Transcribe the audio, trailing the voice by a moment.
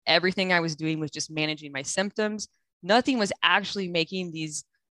everything I was doing was just managing my symptoms. Nothing was actually making these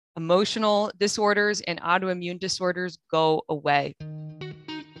emotional disorders and autoimmune disorders go away.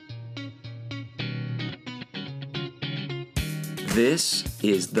 This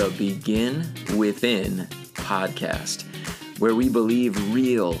is the Begin Within podcast, where we believe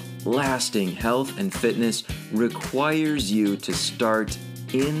real, lasting health and fitness requires you to start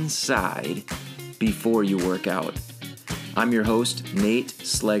inside before you work out. I'm your host, Nate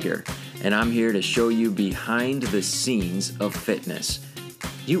Slegger, and I'm here to show you behind the scenes of fitness.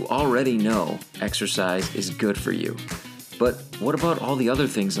 You already know exercise is good for you, but what about all the other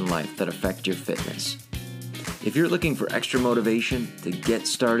things in life that affect your fitness? If you're looking for extra motivation to get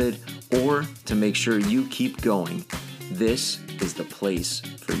started or to make sure you keep going, this is the place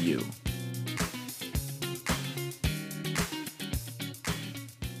for you.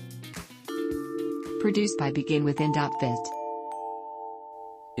 Produced by BeginWithin.fit.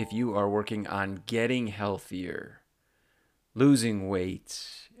 If you are working on getting healthier, losing weight,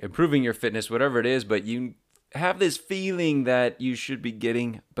 improving your fitness, whatever it is, but you have this feeling that you should be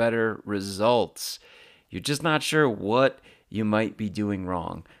getting better results, you're just not sure what you might be doing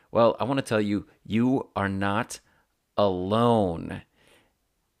wrong. Well, I want to tell you, you are not alone.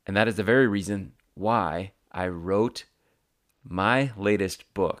 And that is the very reason why I wrote my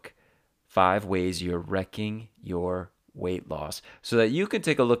latest book, 5 Ways You're Wrecking Your Weight Loss, so that you can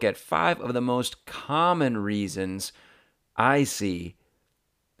take a look at 5 of the most common reasons I see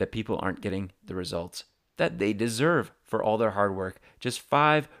that people aren't getting the results that they deserve for all their hard work. Just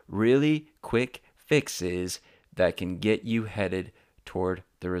 5 really quick fixes that can get you headed toward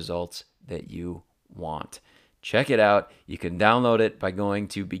the results that you want. Check it out. You can download it by going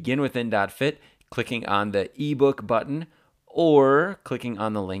to beginwithin.fit, clicking on the ebook button, or clicking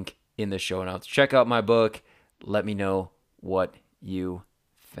on the link in the show notes. Check out my book. Let me know what you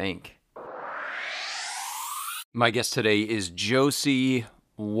think. My guest today is Josie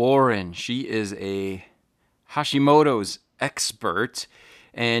Warren. She is a Hashimoto's expert,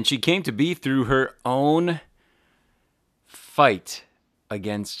 and she came to be through her own fight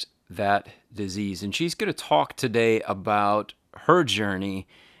against that disease. And she's going to talk today about her journey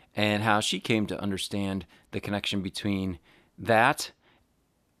and how she came to understand the connection between that,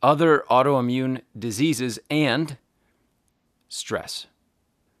 other autoimmune diseases, and stress.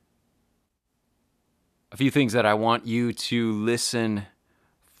 A few things that I want you to listen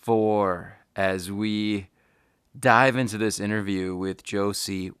for as we dive into this interview with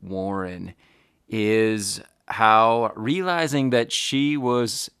Josie Warren is how realizing that she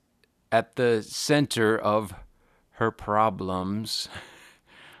was at the center of her problems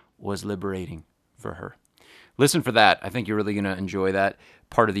was liberating for her. Listen for that. I think you're really going to enjoy that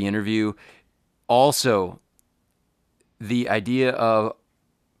part of the interview. Also, the idea of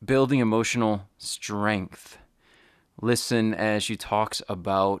building emotional strength. Listen as she talks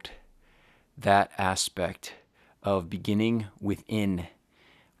about that aspect of beginning within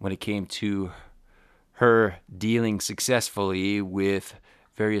when it came to her dealing successfully with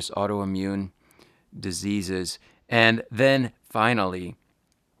various autoimmune diseases. And then finally,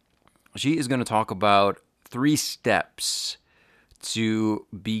 she is going to talk about 3 steps to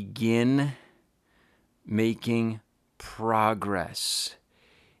begin making progress.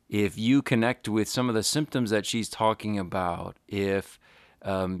 If you connect with some of the symptoms that she's talking about, if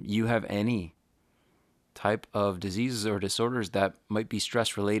you have any type of diseases or disorders that might be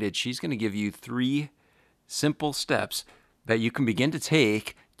stress related, she's going to give you 3 simple steps that you can begin to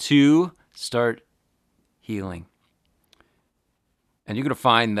take to start healing. And you're going to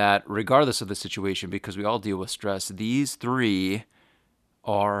find that regardless of the situation, because we all deal with stress, these 3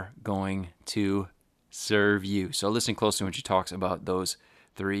 are going to serve you. So listen closely when she talks about those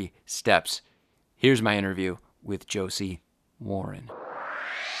 3 steps. Here's my interview with Josie Warren.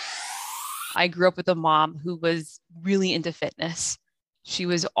 I grew up with a mom who was really into fitness. She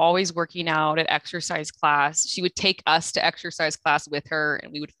was always working out at exercise class. She would take us to exercise class with her,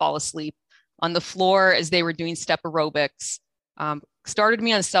 and we would fall asleep on the floor as they were doing step aerobics. Started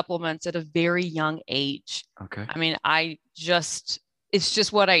me on supplements at a very young age. Okay. I mean, it's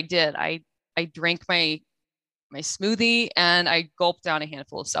just what I did. I drank my smoothie and I gulped down a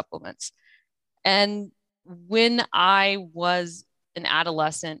handful of supplements. And when I was an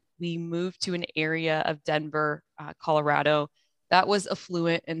adolescent, we moved to an area of Denver, Colorado, that was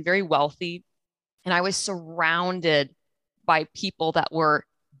affluent and very wealthy. And I was surrounded by people that were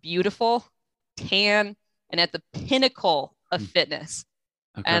beautiful, tan, and at the pinnacle of fitness.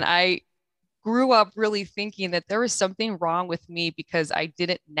 Okay. And I grew up really thinking that there was something wrong with me because I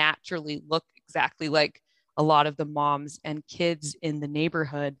didn't naturally look exactly like a lot of the moms and kids in the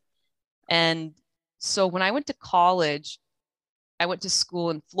neighborhood. And so when I went to college, I went to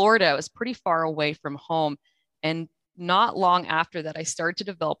school in Florida. I was pretty far away from home. And not long after that, I started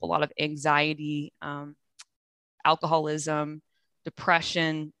to develop a lot of anxiety, alcoholism,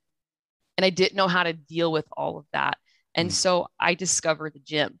 depression, and I didn't know how to deal with all of that. And so I discovered the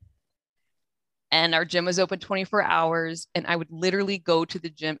gym. And our gym was open 24 hours. And I would literally go to the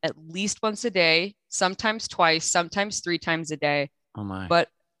gym at least once a day, sometimes twice, sometimes 3 times a day. Oh my. But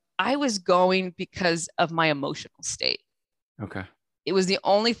I was going because of my emotional state. Okay. It was the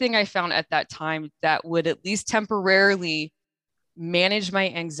only thing I found at that time that would at least temporarily manage my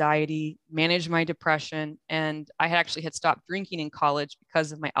anxiety, manage my depression. And I had stopped drinking in college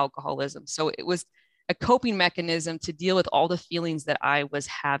because of my alcoholism. So it was a coping mechanism to deal with all the feelings that I was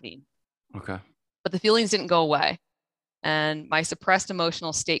having. Okay. But the feelings didn't go away. And my suppressed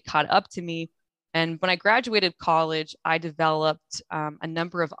emotional state caught up to me. And when I graduated college, I developed a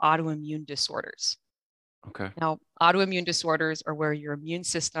number of autoimmune disorders. Okay. Now, autoimmune disorders are where your immune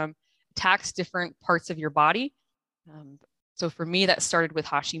system attacks different parts of your body. So for me, that started with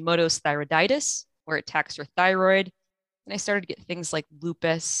Hashimoto's thyroiditis, where it attacks your thyroid. And I started to get things like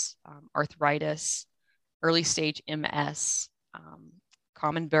lupus, arthritis, early stage MS,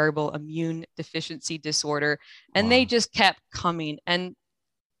 common variable immune deficiency disorder. And they just kept coming. And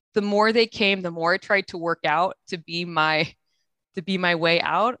the more they came, the more I tried to work out to be my way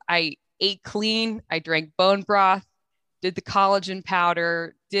out. I ate clean. I drank bone broth, did the collagen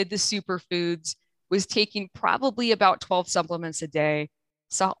powder, did the superfoods, was taking probably about 12 supplements a day,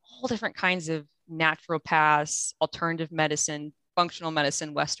 saw all different kinds of naturopaths, alternative medicine, functional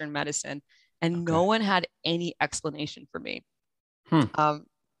medicine, Western medicine, and no one had any explanation for me.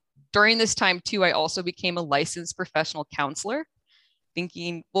 During this time too, I also became a licensed professional counselor,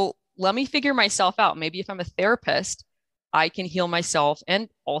 thinking, well, let me figure myself out. Maybe if I'm a therapist, I can heal myself and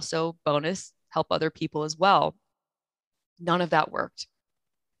also bonus help other people as well. None of that worked.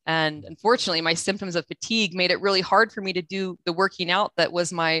 And unfortunately, my symptoms of fatigue made it really hard for me to do the working out that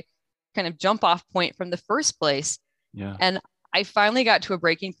was my kind of jump off point from the first place. Yeah. And I finally got to a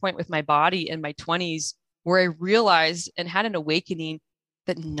breaking point with my body in my 20s where I realized and had an awakening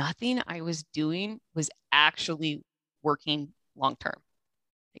that nothing I was doing was actually working long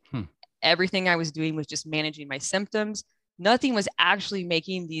term. Everything I was doing was just managing my symptoms. Nothing was actually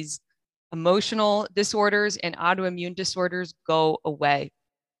making these emotional disorders and autoimmune disorders go away.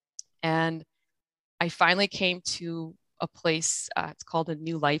 And I finally came to a place, it's called a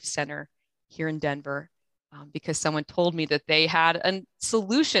New Life Center here in Denver, because someone told me that they had a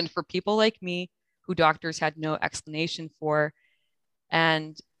solution for people like me who doctors had no explanation for.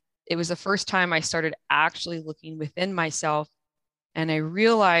 And it was the first time I started actually looking within myself. And I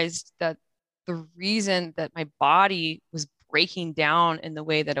realized that the reason that my body was breaking down in the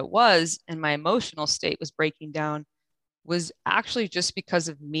way that it was and my emotional state was breaking down was actually just because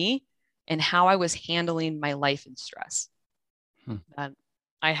of me and how I was handling my life and stress.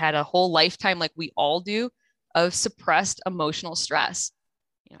 I had a whole lifetime, like we all do, of suppressed emotional stress.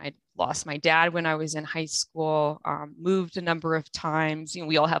 I lost my dad when I was in high school, moved a number of times.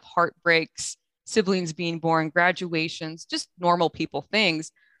 We all have heartbreaks, siblings being born, graduations, just normal people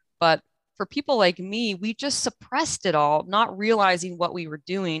things. But for people like me, we just suppressed it all, not realizing what we were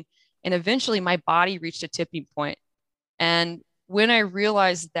doing. And eventually my body reached a tipping point. And when I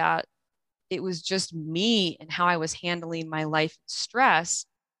realized that it was just me and how I was handling my life stress,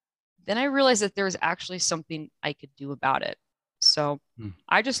 then I realized that there was actually something I could do about it. So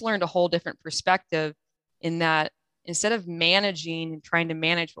I just learned a whole different perspective in that instead of managing and trying to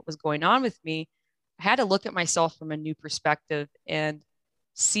manage what was going on with me, I had to look at myself from a new perspective and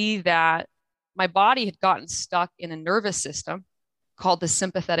see that my body had gotten stuck in a nervous system called the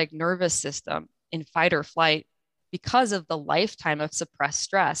sympathetic nervous system in fight or flight because of the lifetime of suppressed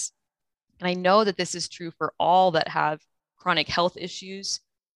stress. And I know that this is true for all that have chronic health issues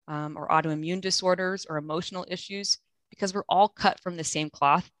or autoimmune disorders or emotional issues, because we're all cut from the same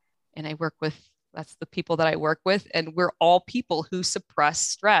cloth. And that's the people that I work with. And we're all people who suppress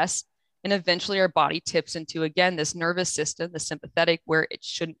stress. And eventually our body tips into, again, this nervous system, the sympathetic, where it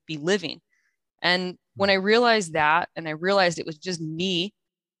shouldn't be living. And when I realized that, and I realized it was just me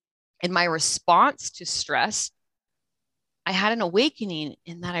and my response to stress, I had an awakening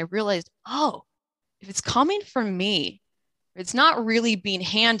in that I realized, oh, if it's coming from me, it's not really being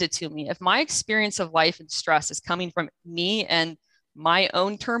handed to me. If my experience of life and stress is coming from me and my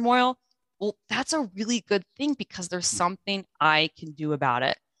own turmoil, well, that's a really good thing because there's something I can do about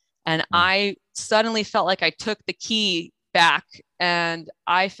it. And I suddenly felt like I took the key back and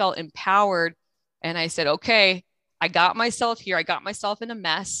I felt empowered And I said, okay, I got myself here. I got myself in a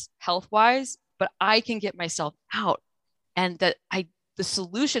mess health wise, but I can get myself out. And the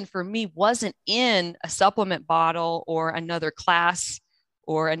solution for me wasn't in a supplement bottle or another class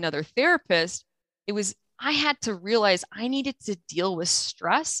or another therapist. It was, I had to realize I needed to deal with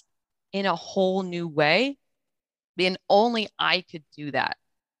stress in a whole new way. And only I could do that.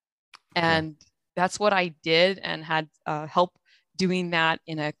 Okay. And that's what I did, and had help doing that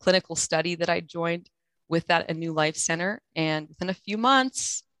in a clinical study that I joined with that A New Life Center. And within a few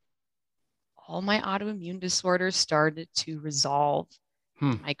months, all my autoimmune disorders started to resolve.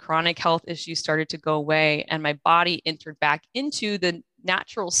 My chronic health issues started to go away, and my body entered back into the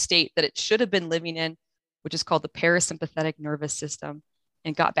natural state that it should have been living in, which is called the parasympathetic nervous system,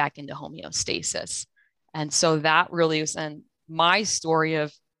 and got back into homeostasis. And so that really was my story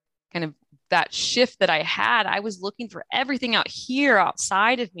of kind of that shift that I had. I was looking for everything out here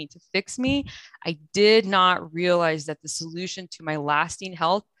outside of me to fix me. I did not realize that the solution to my lasting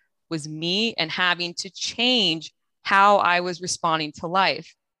health was me, and having to change how I was responding to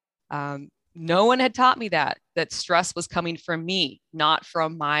life. No one had taught me that stress was coming from me, not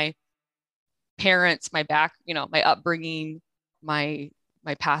from my parents, my my upbringing, my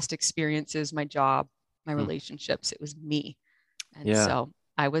past experiences, my job, my relationships. It was me. And so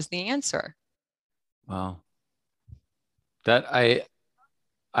I was the answer. Wow. That I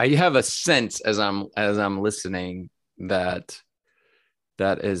have a sense as I'm listening that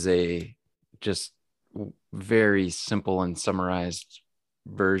is a just very simple and summarized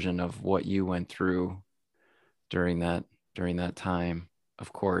version of what you went through during that time.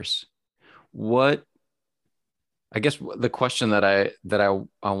 Of course, I guess the question that I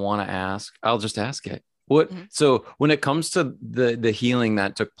want to ask, I'll just ask it. So when it comes to the healing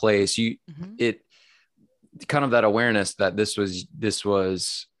that took place, it kind of that awareness that this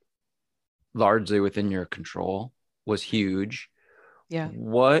was largely within your control was huge. Yeah.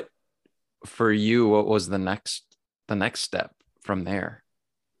 What was the next step from there?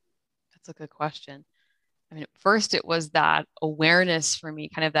 That's a good question. I mean, first it was that awareness for me,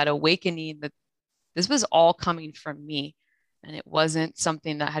 kind of that awakening that this was all coming from me. And it wasn't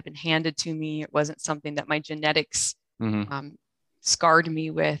something that had been handed to me. It wasn't something that my genetics scarred me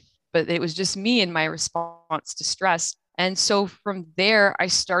with, but it was just me and my response to stress. And so from there, I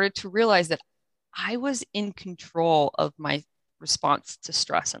started to realize that I was in control of my response to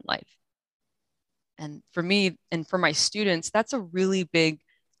stress in life. And for me and for my students, that's a really big,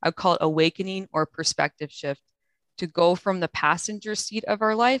 I would call it awakening or perspective shift, to go from the passenger seat of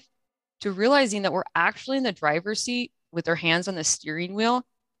our life to realizing that we're actually in the driver's seat with our hands on the steering wheel.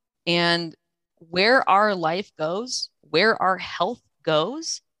 And where our life goes, where our health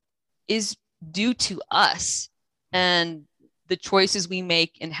goes, is due to us and the choices we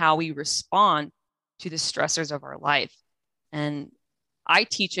make and how we respond to the stressors of our life. And I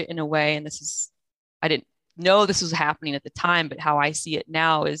teach it in a way, and I didn't know this was happening at the time, but how I see it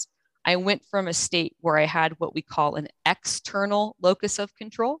now is I went from a state where I had what we call an external locus of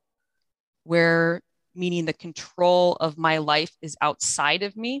control, where meaning the control of my life is outside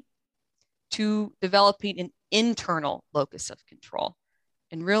of me, to developing an internal locus of control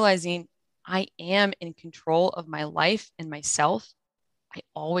and realizing I am in control of my life and myself. I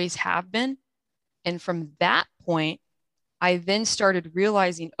always have been. And from that point, I then started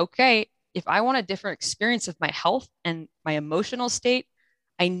realizing, okay, if I want a different experience of my health and my emotional state,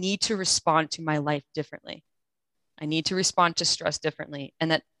 I need to respond to my life differently. I need to respond to stress differently.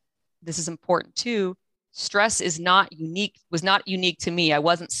 And that this is important too. Stress was not unique to me. I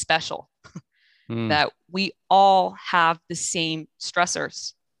wasn't special. That we all have the same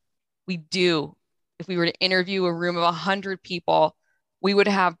stressors. We do. If we were to interview a room of 100 people, we would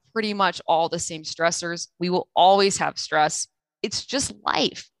have pretty much all the same stressors. We will always have stress. It's just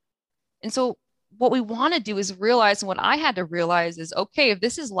life. And so what we want to do is realize, and what I had to realize is, okay, if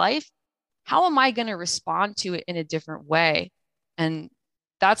this is life, how am I going to respond to it in a different way? And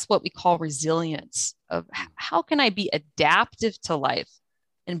that's what we call resilience, of how can I be adaptive to life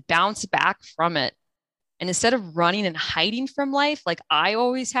and bounce back from it? And instead of running and hiding from life, like I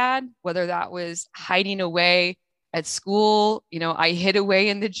always had, whether that was hiding away at school, I hid away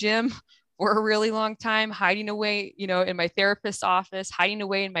in the gym for a really long time, hiding away, in my therapist's office, hiding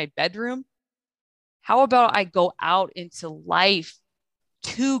away in my bedroom. How about I go out into life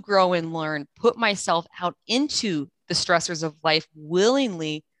to grow and learn, put myself out into the stressors of life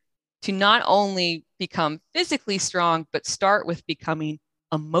willingly, to not only become physically strong, but start with becoming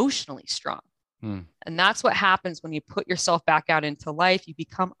emotionally strong. And that's what happens when you put yourself back out into life. You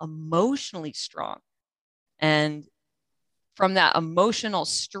become emotionally strong. And from that emotional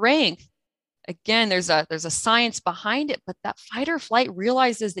strength, again, there's a science behind it, but that fight or flight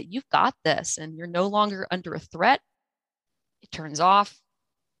realizes that you've got this and you're no longer under a threat. It turns off,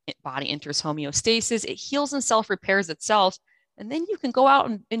 body enters homeostasis, it heals and self-repairs itself. And then you can go out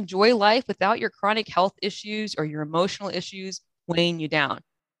and enjoy life without your chronic health issues or your emotional issues weighing you down.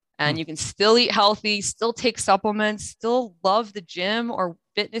 And you can still eat healthy, still take supplements, still love the gym or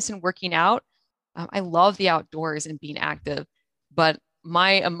fitness and working out. I love the outdoors and being active, but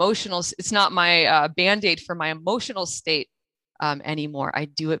my emotional, it's not my band-aid for my emotional state anymore. I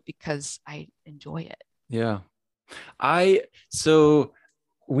do it because I enjoy it. Yeah. So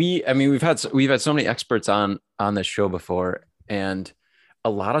I mean, we've had so many experts on this show before, and a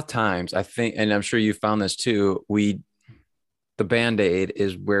lot of times I think, and I'm sure you found this too, the Band-Aid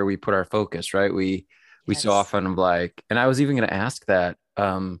is where we put our focus, right? We so often like, and I was even going to ask that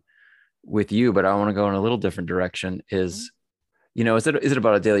with you, but I want to go in a little different direction. Is is it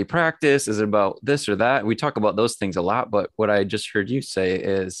about a daily practice? Is it about this or that? We talk about those things a lot, but what I just heard you say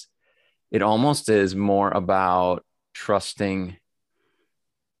is it almost is more about trusting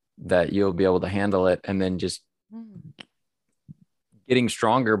that you'll be able to handle it, and then just getting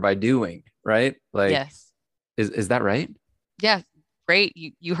stronger by doing, right? Like, yes. Is that right? Yeah, great.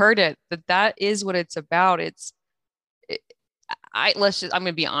 You heard it. That is what it's about. I'm going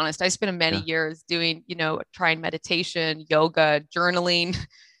to be honest. I spent many years doing, trying meditation, yoga, journaling,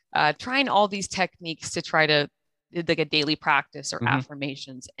 trying all these techniques to try to like a daily practice or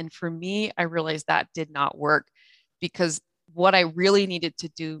affirmations. And for me, I realized that did not work, because what I really needed to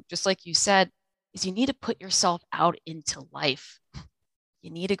do, just like you said, is you need to put yourself out into life. You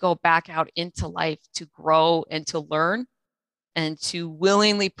need to go back out into life to grow and to learn, and to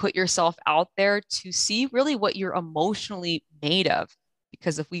willingly put yourself out there to see really what you're emotionally made of.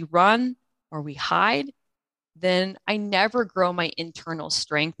 Because if we run or we hide, then I never grow my internal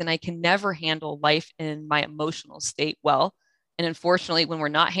strength and I can never handle life in my emotional state well. And unfortunately, when we're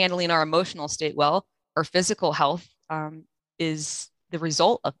not handling our emotional state well, our physical health is the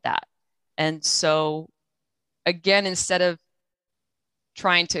result of that. And so, again, instead of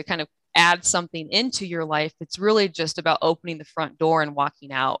trying to kind of add something into your life, it's really just about opening the front door and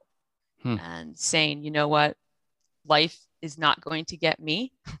walking out and saying, you know what, life is not going to get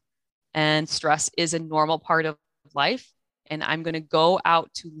me, and stress is a normal part of life. And I'm going to go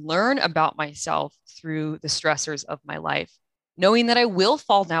out to learn about myself through the stressors of my life, knowing that I will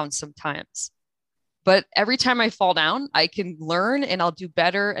fall down sometimes. But every time I fall down, I can learn and I'll do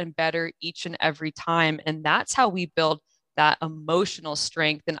better and better each and every time. And that's how we build that emotional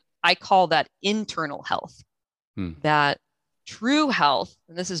strength. And I call that internal health. That true health,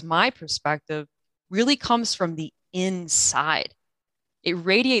 and this is my perspective, really comes from the inside. It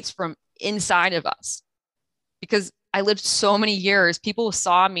radiates from inside of us. Because I lived so many years, people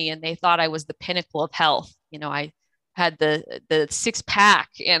saw me and they thought I was the pinnacle of health. I had the six pack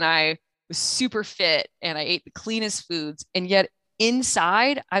and I was super fit and I ate the cleanest foods. And yet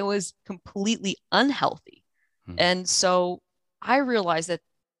inside, I was completely unhealthy. And so I realized that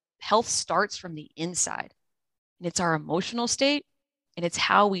health starts from the inside, and it's our emotional state, and it's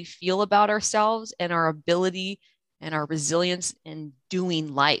how we feel about ourselves and our ability and our resilience in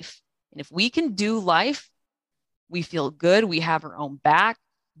doing life. And if we can do life, we feel good, we have our own back,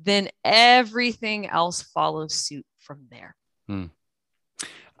 then everything else follows suit from there.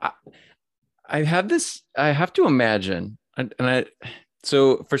 I have to imagine,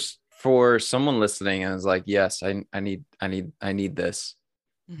 so for someone listening and is like, yes, I need this.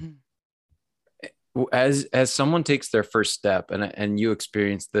 As someone takes their first step, and you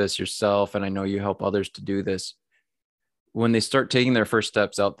experience this yourself, and I know you help others to do this, when they start taking their first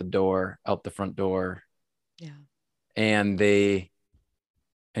steps out the front door, and they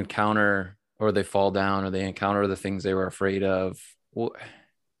encounter, or they fall down, or they encounter the things they were afraid of, what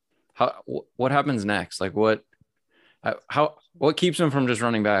happens next? Like what keeps them from just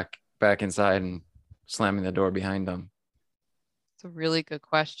running back inside and slamming the door behind them? It's a really good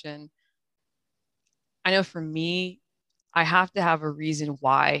question. I know for me, I have to have a reason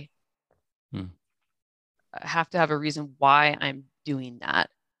why. I have to have a reason why I'm doing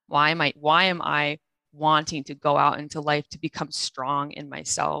that. Why am I wanting to go out into life to become strong in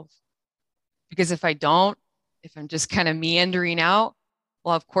myself? Because if I don't, if I'm just kind of meandering out,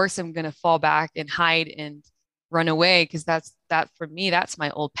 well, of course I'm going to fall back and hide and run away, because that for me, that's my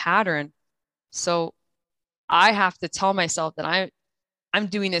old pattern. So I have to tell myself that I'm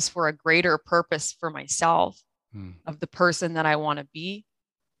doing this for a greater purpose for myself, of the person that I want to be,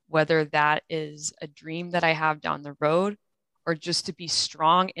 whether that is a dream that I have down the road, or just to be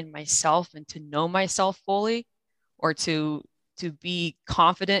strong in myself and to know myself fully, or to to be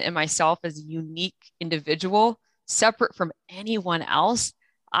confident in myself as a unique individual, separate from anyone else,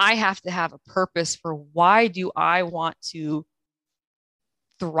 I have to have a purpose for why do I want to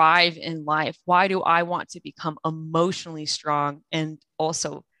thrive in life? Why do I want to become emotionally strong and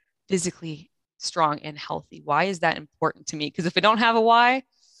also physically strong and healthy? Why is that important to me? Because if I don't have a why,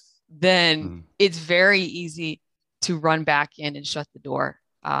 then it's very easy to run back in and shut the door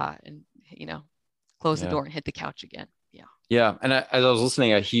and, close the door and hit the couch again. Yeah. Yeah. And as I was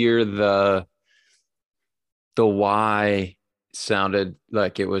listening, I hear the why sounded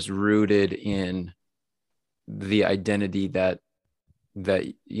like it was rooted in the identity that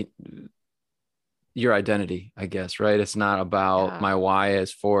your identity, I guess, right? It's not about my why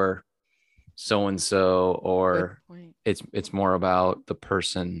is for so and so, or it's more about the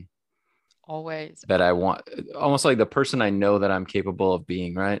person always that I want, almost like the person I know that I'm capable of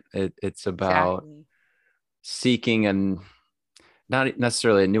being, right? It's about seeking and not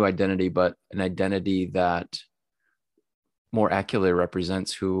necessarily a new identity, but an identity that more accurately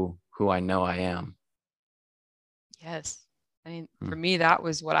represents who I know I am. Yes. I mean, for me, that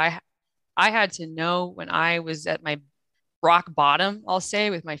was what I had to know when I was at my rock bottom, I'll say,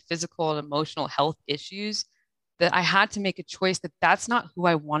 with my physical and emotional health issues, that I had to make a choice that that's not who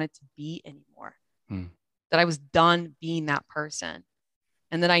I wanted to be anymore, that I was done being that person.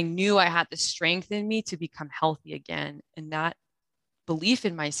 And then I knew I had the strength in me to become healthy again. And that belief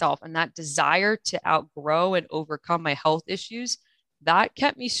in myself and that desire to outgrow and overcome my health issues, that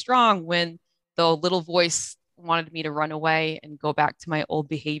kept me strong when the little voice wanted me to run away and go back to my old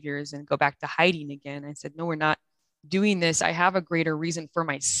behaviors and go back to hiding again. I said, no, we're not doing this. I have a greater reason for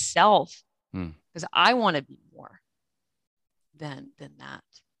myself because I want to be more than that.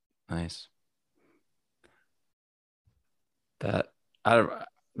 Nice.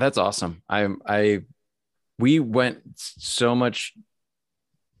 That's awesome. We went so much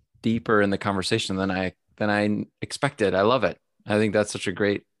deeper in the conversation than I expected. I love it. I think that's such a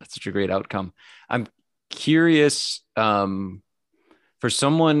great outcome. I'm curious, for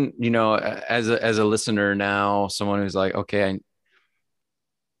someone, as a listener now, someone who's like, okay,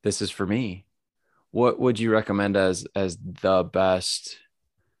 this is for me. What would you recommend as the best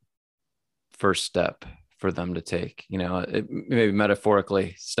first step for them to take? Maybe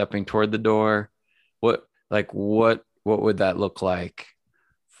metaphorically stepping toward the door. What would that look like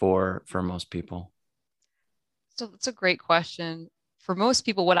for most people? So that's a great question. For most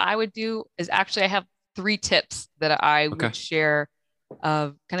people, what I would do is actually I have 3 tips that I would share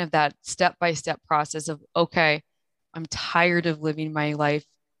of kind of that step-by-step process of, okay, I'm tired of living my life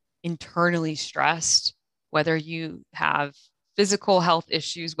internally stressed, whether you have physical health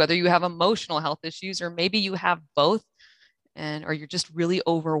issues, whether you have emotional health issues, or maybe you have both or you're just really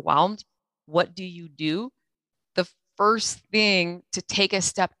overwhelmed. What do you do? The first thing to take a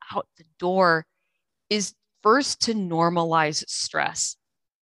step out the door is first to normalize stress.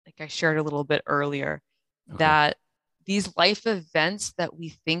 Like I shared a little bit earlier, that these life events that we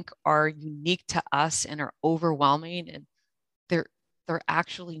think are unique to us and are overwhelming, and they're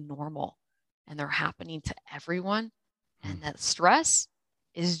actually normal and they're happening to everyone. And that stress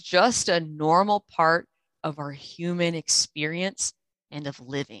is just a normal part of our human experience and of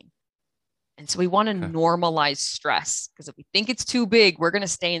living. And so we want to normalize stress, because if we think it's too big, we're going to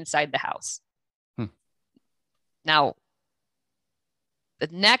stay inside the house. Now, the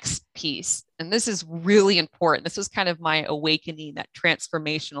next piece, and this is really important, this was kind of my awakening, that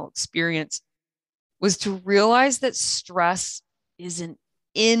transformational experience, was to realize that stress is an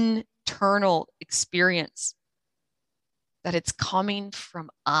internal experience, that it's coming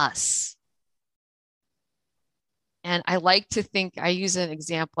from us. And I like to think, I use an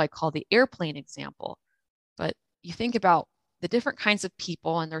example I call the airplane example, but you think about the different kinds of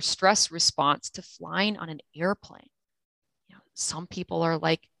people and their stress response to flying on an airplane. Some people are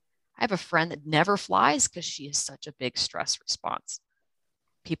like, I have a friend that never flies because she has such a big stress response.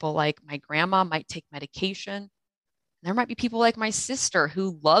 People like my grandma might take medication. There might be people like my sister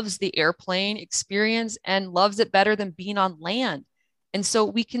who loves the airplane experience and loves it better than being on land. And so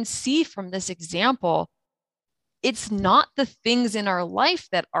we can see from this example, it's not the things in our life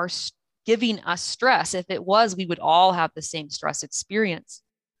that are giving us stress. If it was, we would all have the same stress experience.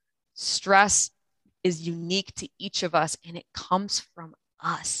 Stress is unique to each of us, and it comes from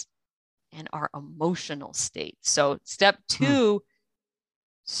us and our emotional state. So step 2,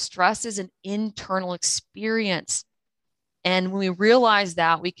 stress is an internal experience. And when we realize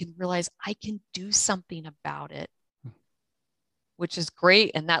that, we can realize I can do something about it, which is great.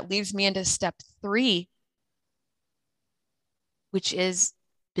 And that leads me into step 3, which is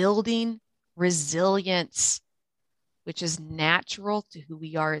building resilience. which is natural to who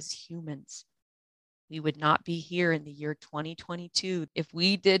we are as humans. We would not be here in the year 2022 if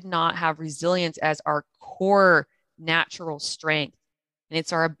we did not have resilience as our core natural strength. And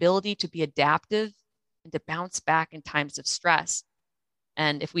it's our ability to be adaptive and to bounce back in times of stress.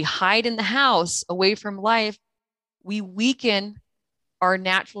 And if we hide in the house away from life, we weaken our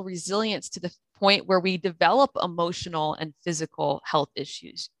natural resilience to the point where we develop emotional and physical health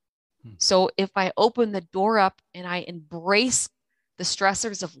issues. So if I open the door up and I embrace the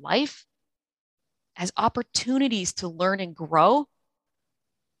stressors of life as opportunities to learn and grow,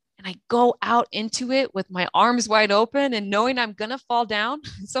 and I go out into it with my arms wide open and knowing I'm going to fall down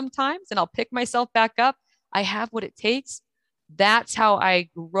sometimes and I'll pick myself back up, I have what it takes. That's how I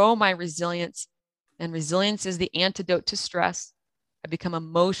grow my resilience. And resilience is the antidote to stress. I become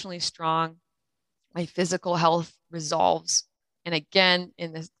emotionally strong. My physical health resolves. And again,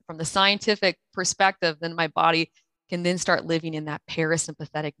 from the scientific perspective, then my body can then start living in that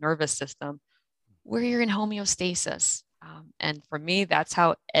parasympathetic nervous system where you're in homeostasis. And for me, that's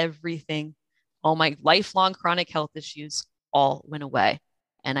how everything, all my lifelong chronic health issues all went away.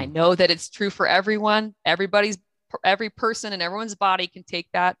 And I know that it's true for everyone. Every person and everyone's body can take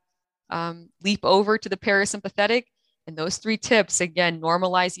that leap over to the parasympathetic. And those 3 tips, again,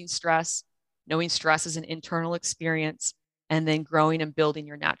 normalizing stress, knowing stress is an internal experience, and then growing and building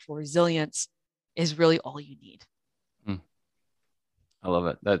your natural resilience is really all you need. I love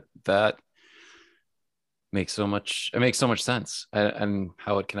it. That makes so much sense, and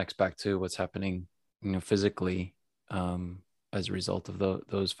how it connects back to what's happening, physically, as a result of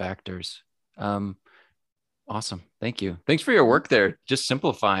those factors. Awesome. Thank you. Thanks for your work there. Just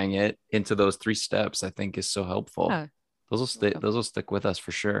simplifying it into those 3 steps, I think, is so helpful. Yeah. Those will stick with us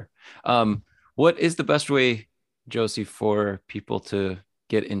for sure. What is the best way, Josie, for people to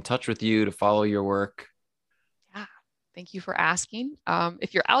get in touch with you, to follow your work? Yeah. Thank you for asking.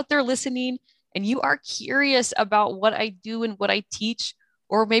 If you're out there listening and you are curious about what I do and what I teach,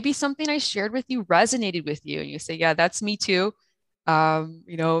 or maybe something I shared with you resonated with you and you say, yeah, that's me too.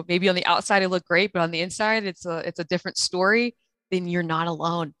 Maybe on the outside I look great, but on the inside it's a different story, then you're not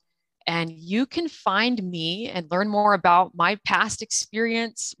alone. And you can find me and learn more about my past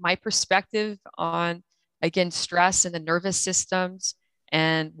experience, my perspective on, again, stress and the nervous systems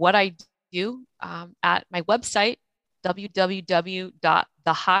and what I do at my website,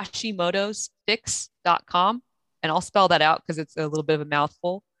 www.thehashimotosfix.com. And I'll spell that out because it's a little bit of a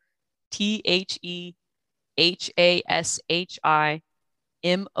mouthful.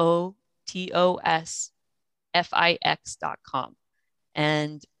 THEHASHIMOTOSFIX.com.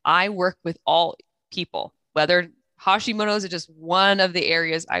 And I work with all people, whether Hashimoto's is just one of the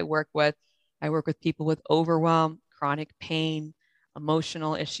areas I work with. I work with people with overwhelm, chronic pain,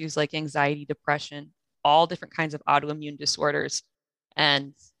 emotional issues like anxiety, depression, all different kinds of autoimmune disorders.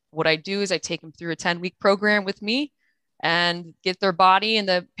 And what I do is I take them through a 10-week program with me and get their body in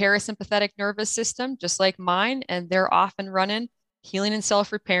the parasympathetic nervous system, just like mine. And they're off and running, healing and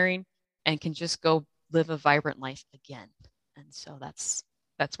self-repairing, and can just go live a vibrant life again. And so that's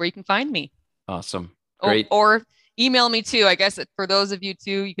where you can find me. Awesome. Great. Or email me too. I guess for those of you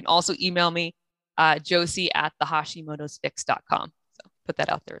too, you can also email me, josie@thehashimotosfix.com. So put that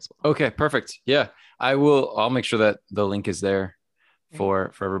out there as well. Okay, perfect. Yeah, I'll make sure that the link is there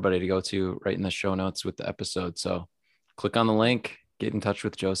for everybody to go to right in the show notes with the episode. So click on the link, get in touch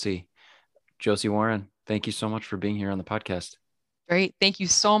with Josie. Josie Warren, thank you so much for being here on the podcast. Great. Thank you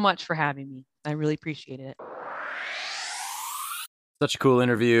so much for having me. I really appreciate it. Such a cool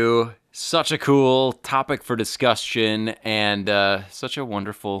interview, such a cool topic for discussion, and such a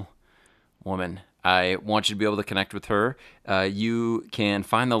wonderful woman. I want you to be able to connect with her. You can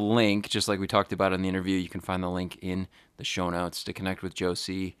find the link, just like we talked about in the interview, you can find the link in the show notes to connect with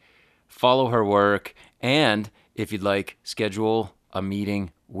Josie, follow her work, and if you'd like, schedule a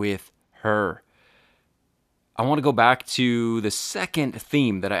meeting with her. I want to go back to the second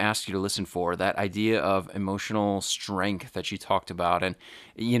theme that I asked you to listen for, that idea of emotional strength that you talked about. And,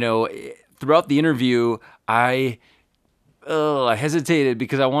 throughout the interview, I hesitated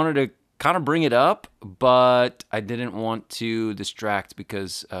because I wanted to kind of bring it up, but I didn't want to distract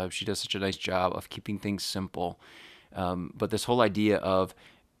because she does such a nice job of keeping things simple. But this whole idea of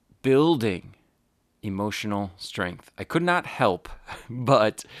building emotional strength, I could not help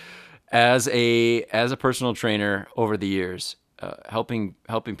but as a personal trainer over the years, helping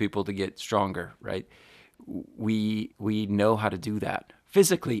people to get stronger, right? We know how to do that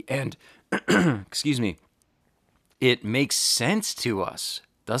physically, and excuse me, it makes sense to us,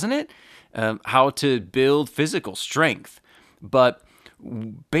 doesn't it? How to build physical strength. But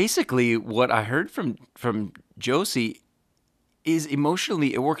basically what I heard from Josie is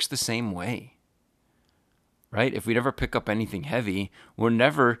emotionally it works the same way, right? If we never pick up anything heavy, we're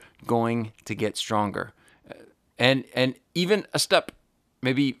never going to get stronger. And even a step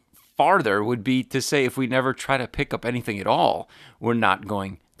maybe farther would be to say if we never try to pick up anything at all, we're not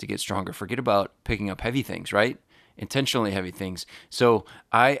going to get stronger. Forget about picking up heavy things, right? Intentionally heavy things. So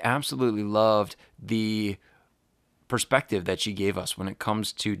I absolutely loved the perspective that she gave us when it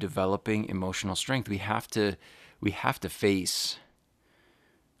comes to developing emotional strength. We have to face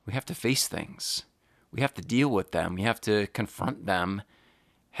things. We have to deal with them. We have to confront them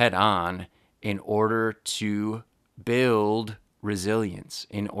head on in order to build resilience,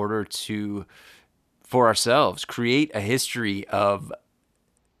 in order to, for ourselves, create a history of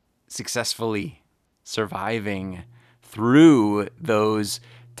successfully surviving through those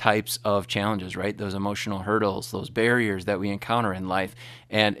types of challenges, right? Those emotional hurdles, those barriers that we encounter in life.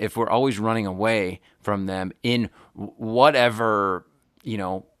 And if we're always running away from them in whatever,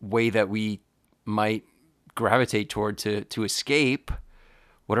 way that we might gravitate toward to escape,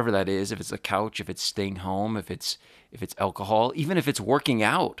 whatever that is, if it's a couch, if it's staying home, if it's alcohol, even if it's working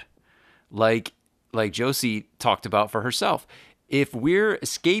out, like Josie talked about for herself. If we're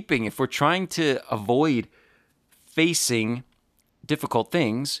escaping, if we're trying to avoid facing difficult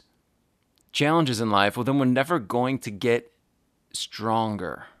things, challenges in life, well, then we're never going to get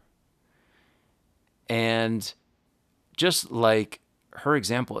stronger. And just like her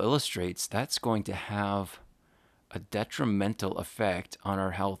example illustrates, that's going to have a detrimental effect on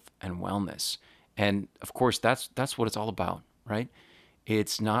our health and wellness. And of course, that's what it's all about, right?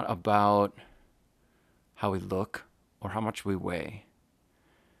 It's not about how we look or how much we weigh.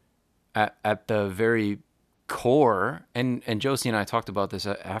 At the very core, and Josie and I talked about this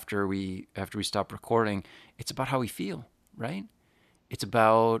after we stopped recording, it's about how we feel, right? It's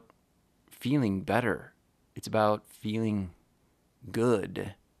about feeling better. It's about feeling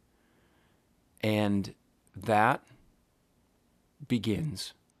good. And that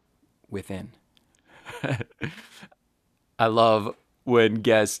begins within. I love when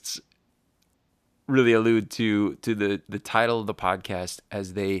guests really allude to the title of the podcast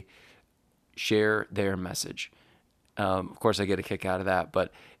as they share their message. Of course, I get a kick out of that,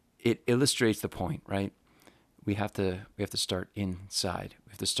 but it illustrates the point, right? We have to start inside.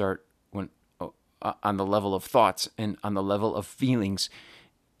 We have to start on the level of thoughts and on the level of feelings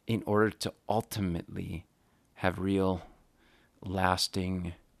in order to ultimately have real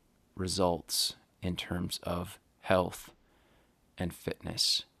lasting results in terms of health and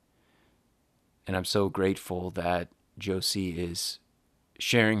fitness. And I'm so grateful that Josie is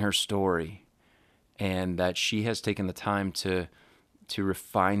sharing her story and that she has taken the time to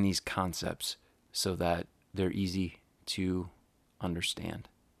refine these concepts so that they're easy to understand.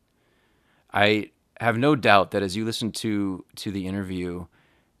 I have no doubt that as you listen to the interview,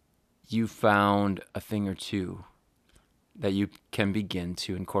 you found a thing or two that you can begin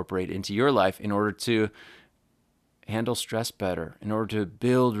to incorporate into your life in order to handle stress better, in order to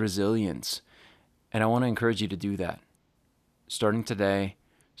build resilience. And I want to encourage you to do that. Starting today,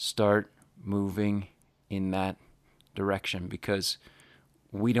 start moving in that direction, because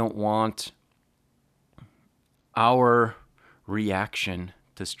we don't want our reaction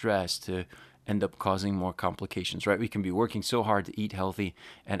to stress to end up causing more complications, right? We can be working so hard to eat healthy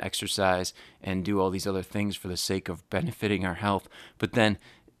and exercise and do all these other things for the sake of benefiting our health, but then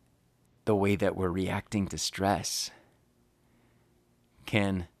the way that we're reacting to stress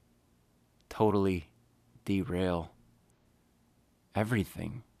can totally derail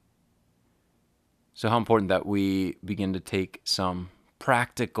everything. So how important that we begin to take some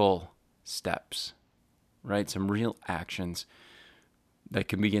practical steps, right? Some real actions that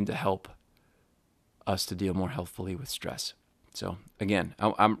can begin to help us to deal more healthfully with stress. So again,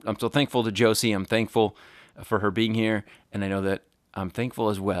 I'm so thankful to Josie. I'm thankful for her being here, and I know that I'm thankful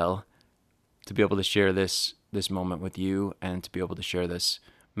as well to be able to share this moment with you and to be able to share this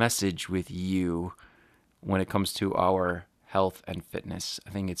message with you when it comes to our health and fitness. I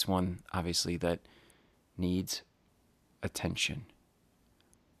think it's one, obviously, that needs attention.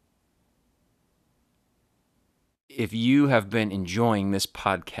 If you have been enjoying this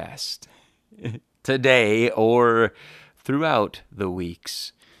podcast today or throughout the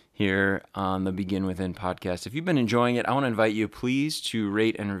weeks here on the Begin Within podcast, if you've been enjoying it, I want to invite you, please, to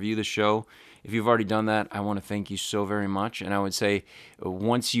rate and review the show. If you've already done that, I want to thank you so very much. And I would say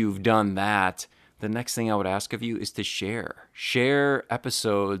once you've done that, the next thing I would ask of you is to share. Share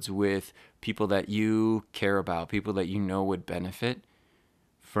episodes with people that you care about, people that you know would benefit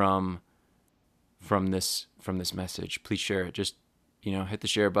from this message. Please share it. Just hit the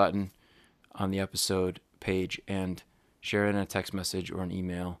share button on the episode page and share it in a text message or an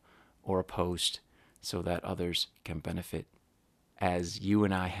email or a post so that others can benefit as you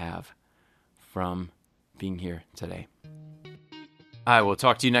and I have from being here today. I will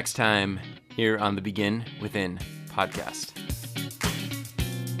talk to you next time here on the Begin Within podcast.